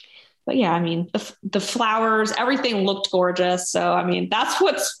 But yeah, I mean, the flowers, everything looked gorgeous. So, I mean, that's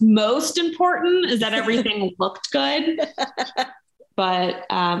what's most important is that everything looked good. But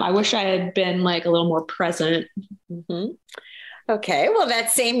I wish I had been like a little more present. Mm-hmm. Okay. Well,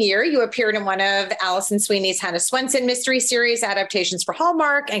 that same year, you appeared in one of Alison Sweeney's Hannah Swenson mystery series adaptations for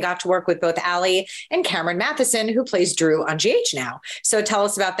Hallmark and got to work with both Allie and Cameron Matheson, who plays Drew on GH now. So tell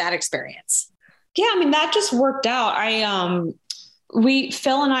us about that experience. Yeah, I mean, that just worked out.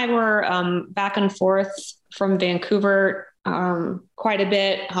 Phil and I were back and forth from Vancouver quite a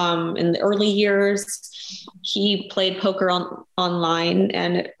bit in the early years. He played poker online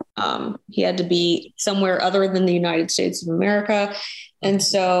and he had to be somewhere other than the United States of America. And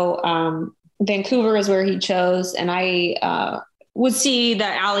so Vancouver is where he chose. And I would see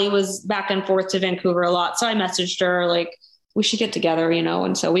that Allie was back and forth to Vancouver a lot. So I messaged her like, we should get together,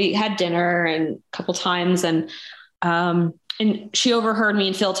 And so we had dinner and a couple times and she overheard me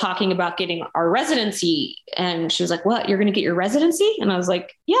and Phil talking about getting our residency. And she was like, what, you're going to get your residency? And I was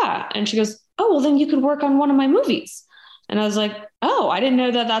like, yeah. And she goes, oh, well, then you could work on one of my movies. And I was like, oh, I didn't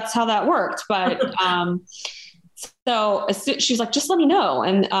know that that's how that worked. But so she's like, just let me know.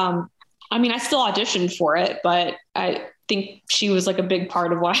 And I mean, I still auditioned for it, but I think she was like a big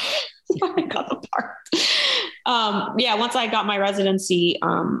part of why I got the part. Yeah, once I got my residency,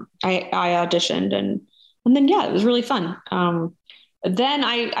 I auditioned and then, yeah, it was really fun. Then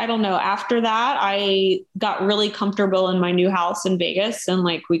I don't know, after that, I got really comfortable in my new house in Vegas. And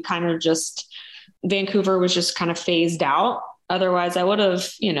like, we kind of Vancouver was just kind of phased out. Otherwise I would have,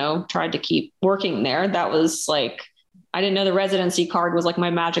 tried to keep working there. That was like, I didn't know the residency card was like my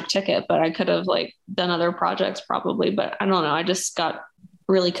magic ticket, but I could have like done other projects probably, but I don't know. I just got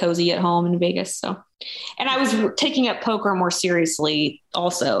really cozy at home in Vegas. So, and I was taking up poker more seriously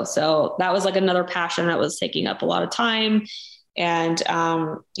also. So that was like another passion that was taking up a lot of time. And,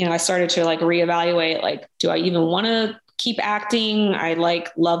 I started to like reevaluate, like, do I even want to keep acting? I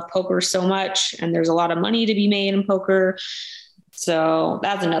love poker so much and there's a lot of money to be made in poker. So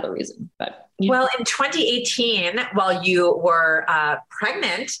that's another reason. But well, in 2018, while you were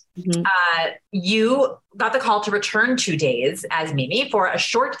pregnant, you got the call to return 2 days as Mimi for a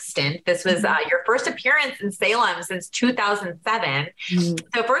short stint. This was your first appearance in Salem since 2007.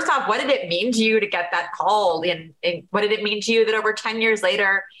 So first off, what did it mean to you to get that call? And what did it mean to you that over 10 years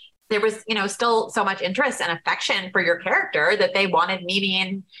later, there was, still so much interest and affection for your character that they wanted Mimi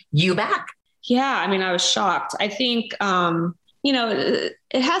and you back? Yeah. I mean, I was shocked. I think,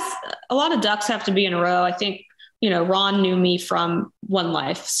 it has a lot of ducks have to be in a row. I think, Ron knew me from One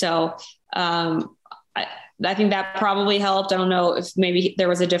Life. So, I think that probably helped. I don't know if maybe there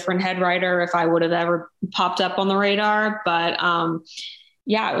was a different head writer, if I would have ever popped up on the radar, but, I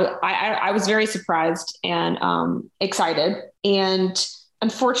was very surprised and, excited. And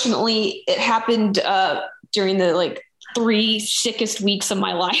unfortunately it happened, during the 3 sickest weeks of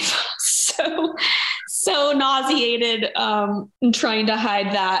my life. So nauseated, and trying to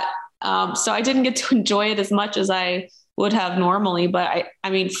hide that. So I didn't get to enjoy it as much as I would have normally, but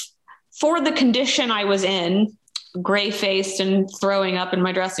I mean, for the condition I was in, gray faced and throwing up in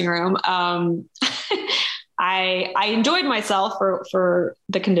my dressing room, I enjoyed myself for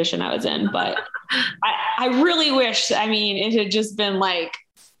the condition I was in, but I really wish, it had just been like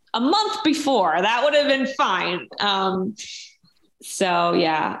a month before. That would have been fine.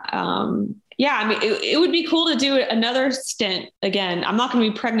 It would be cool to do another stint again. I'm not going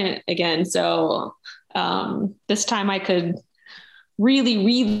to be pregnant again. So this time I could really,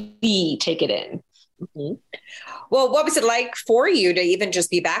 really take it in. Mm-hmm. Well, what was it like for you to even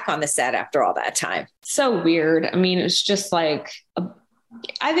just be back on the set after all that time? So weird. It's just I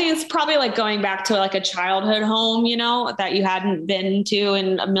think it's probably like going back to a childhood home, that you hadn't been to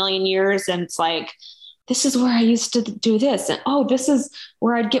in a million years. And it's like, this is where I used to do this. And, this is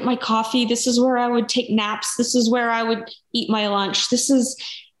where I'd get my coffee. This is where I would take naps. This is where I would eat my lunch. This is,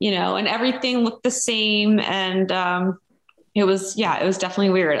 and everything looked the same. And, it was definitely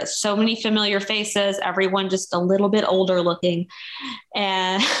weird. So many familiar faces, everyone just a little bit older looking.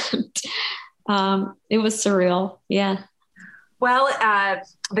 And, it was surreal. Yeah. Well,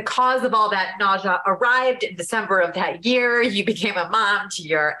 the cause of all that nausea arrived in December of that year. You became a mom to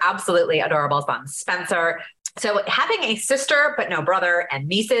your absolutely adorable son, Spencer. So having a sister, but no brother, and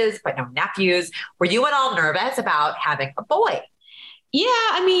nieces, but no nephews, were you at all nervous about having a boy? Yeah,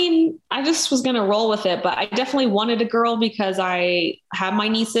 I just was going to roll with it, but I definitely wanted a girl because I have my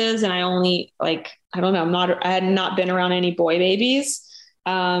nieces and I only I had not been around any boy babies.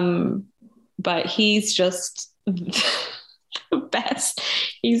 But he's just the best.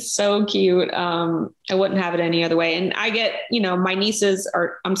 He's so cute. I wouldn't have it any other way. And I get, my nieces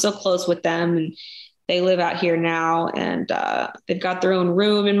I'm so close with them and they live out here now and they've got their own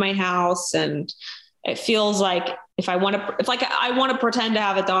room in my house. And it feels like I want to pretend to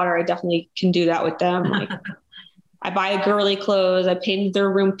have a daughter, I definitely can do that with them. I buy girly clothes. I painted their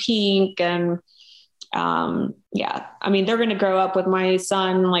room pink and they're going to grow up with my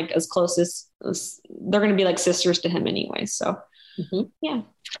son, as close as they're going to be like sisters to him anyway. So, yeah.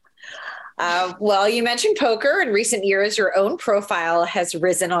 Well, you mentioned poker. In recent years, your own profile has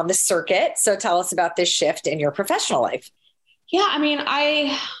risen on the circuit. So tell us about this shift in your professional life. Yeah.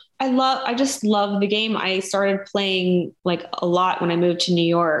 I just love the game. I started playing a lot when I moved to New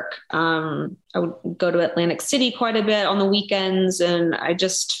York. I would go to Atlantic City quite a bit on the weekends and I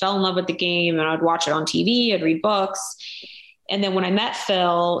just fell in love with the game and I'd watch it on TV. I'd read books. And then when I met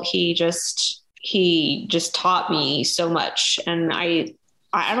Phil, he just taught me so much. And I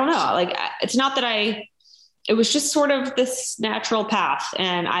don't know, it's not that it was just sort of this natural path.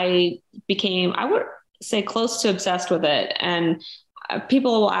 And I became, I would say, close to obsessed with it. And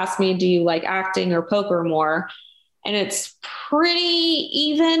people will ask me, do you like acting or poker more? And it's pretty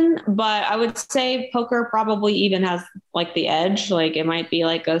even, but I would say poker probably even has the edge. It might be a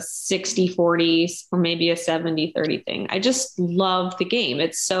 60-40 or maybe a 70-30 thing. I just love the game.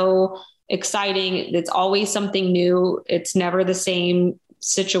 It's so exciting. It's always something new. It's never the same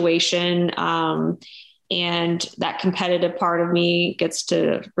situation. And that competitive part of me gets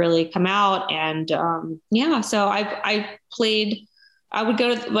to really come out. And so I played. I would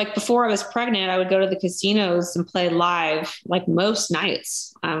go to before I was pregnant, I would go to the casinos and play live most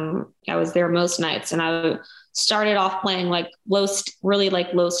nights. I was there most nights and I started off playing really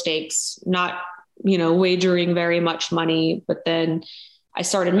low stakes, not, wagering very much money. But then I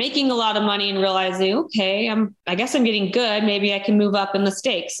started making a lot of money and realizing, okay, I guess I'm getting good. Maybe I can move up in the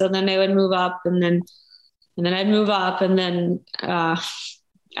stakes. So then they would move up and then I'd move up. And then I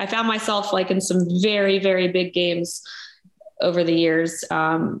found myself in some very, very big games over the years.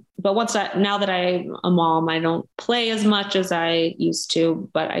 But now that I'm a mom, I don't play as much as I used to,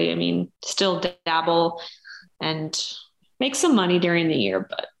 but I mean, still dabble and make some money during the year,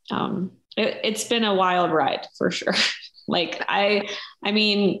 but it's been a wild ride for sure. Like there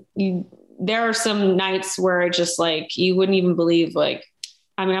are some nights where it just like, you wouldn't even believe, like,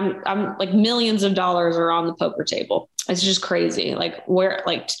 I mean, I'm like millions of dollars are on the poker table. It's just crazy. Like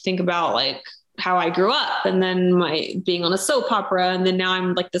to think about like how I grew up and then my being on a soap opera. And then now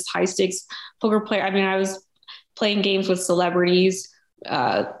I'm like this high stakes poker player. I mean, I was playing games with celebrities,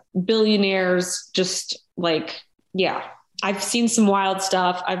 billionaires, just like, yeah, I've seen some wild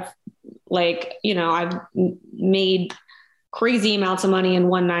stuff. I've made crazy amounts of money in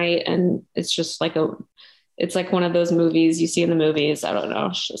one night. And it's just like it's like one of those movies you see in the movies. I don't know.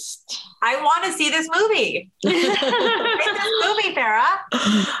 It's just, I want to see this movie. This movie,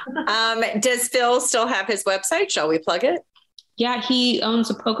 Farah. Does Phil still have his website? Shall we plug it? Yeah, he owns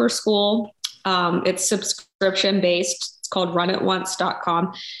a poker school. It's subscription based. It's called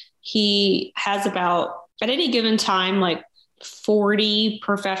runitonce.com. He has about, at any given time, like 40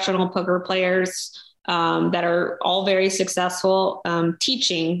 professional poker players that are all very successful,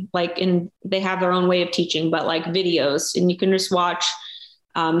 teaching, they have their own way of teaching, but like videos, and you can just watch.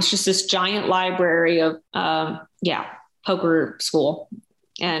 It's just this giant library of, poker school.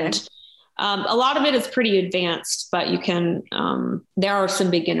 And okay. A lot of it is pretty advanced, but you can, there are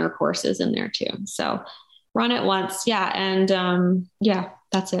some beginner courses in there too. So run it once. Yeah. And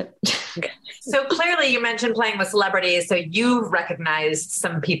that's it. So clearly you mentioned playing with celebrities. So you've recognized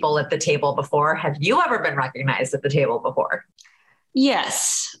some people at the table before. Have you ever been recognized at the table before?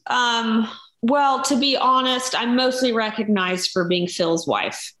 Yes. Well, to be honest, I'm mostly recognized for being Phil's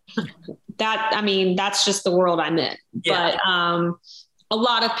wife. That's just the world I'm in. Yeah. But a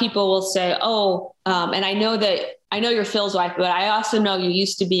lot of people will say, and I know you're Phil's wife, but I also know you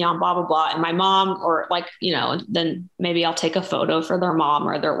used to be on blah, blah, blah. And my mom, or then maybe I'll take a photo for their mom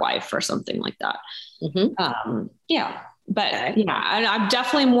or their wife or something like that. Mm-hmm. But I'm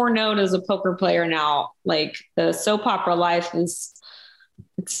definitely more known as a poker player now. Like the soap opera life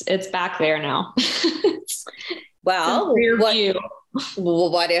it's back there now. Well,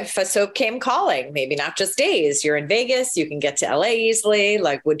 what if a soap came calling? Maybe not just days. You're in Vegas. You can get to LA easily.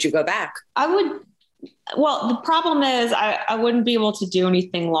 Like, would you go back? I would. Well, the problem is I wouldn't be able to do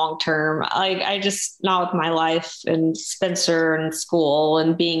anything long-term. I just, not with my life and Spencer and school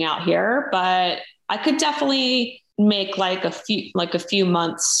and being out here, but I could definitely make like a few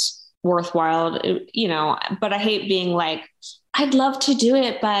months worthwhile, but I hate being like, I'd love to do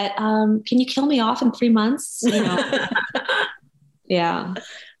it, but can you kill me off in 3 months? Yeah.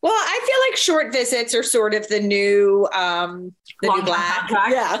 Well, I feel like short visits are sort of the new black.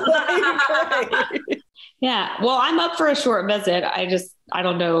 Yeah. Right. Yeah. Well, I'm up for a short visit. I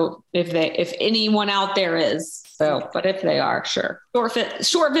don't know if anyone out there is. So, but if they are, sure.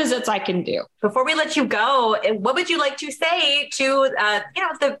 Short visits I can do. Before we let you go, what would you like to say to,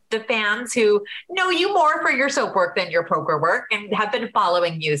 the fans who know you more for your soap work than your poker work and have been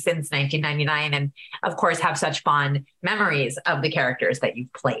following you since 1999 and of course have such fond memories of the characters that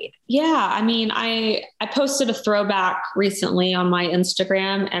you've played? Yeah. I mean, I posted a throwback recently on my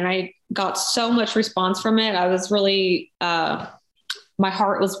Instagram and I got so much response from it. I was really, my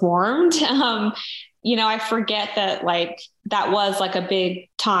heart was warmed. I forget that that was like a big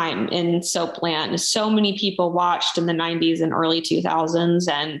time in Soapland. So many people watched in the 90s and early 2000s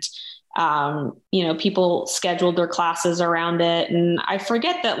and, people scheduled their classes around it. And I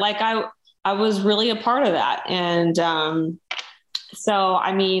forget that I was really a part of that. And so,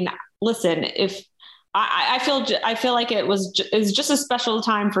 I mean, listen, if I feel like it was just a special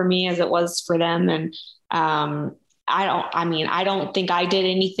time for me as it was for them. And I don't think I did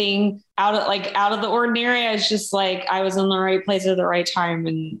anything out of the ordinary. I was just like, I was in the right place at the right time.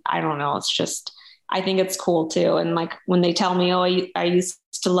 And I don't know. It's just, I think it's cool too. And like when they tell me, I used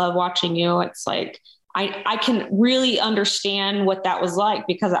to love watching you, it's like, I can really understand what that was like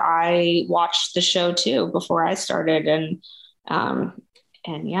because I watched the show too before I started. And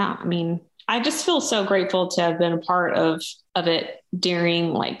yeah, I mean, I just feel so grateful to have been a part of it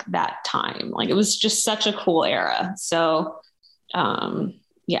during like that time. Like it was just such a cool era. So,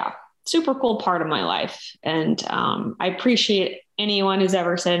 super cool part of my life. And I appreciate anyone who's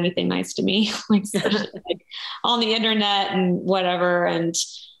ever said anything nice to me, especially on the internet and whatever. And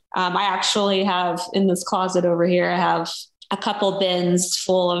I actually have in this closet over here, I have a couple bins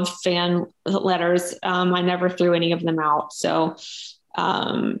full of fan letters. I never threw any of them out. So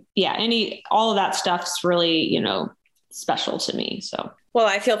all of that stuff's really, special to me. So, well,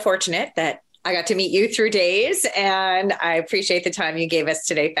 I feel fortunate that I got to meet you through days, and I appreciate the time you gave us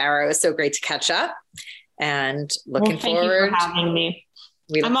today, Farah. It was so great to catch up, and looking forward. Thank you for having me.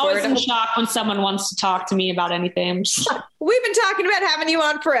 I'm always in shock when someone wants to talk to me about anything. We've been talking about having you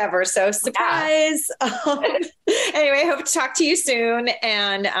on forever, so surprise. Yeah. Anyway, hope to talk to you soon,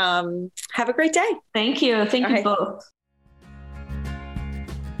 and have a great day. Thank you. Thank you both.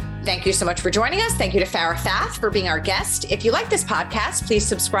 Thank you so much for joining us. Thank you to Farah Fath for being our guest. If you like this podcast, please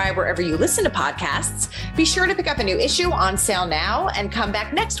subscribe wherever you listen to podcasts. Be sure to pick up a new issue on sale now and come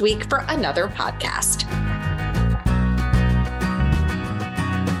back next week for another podcast.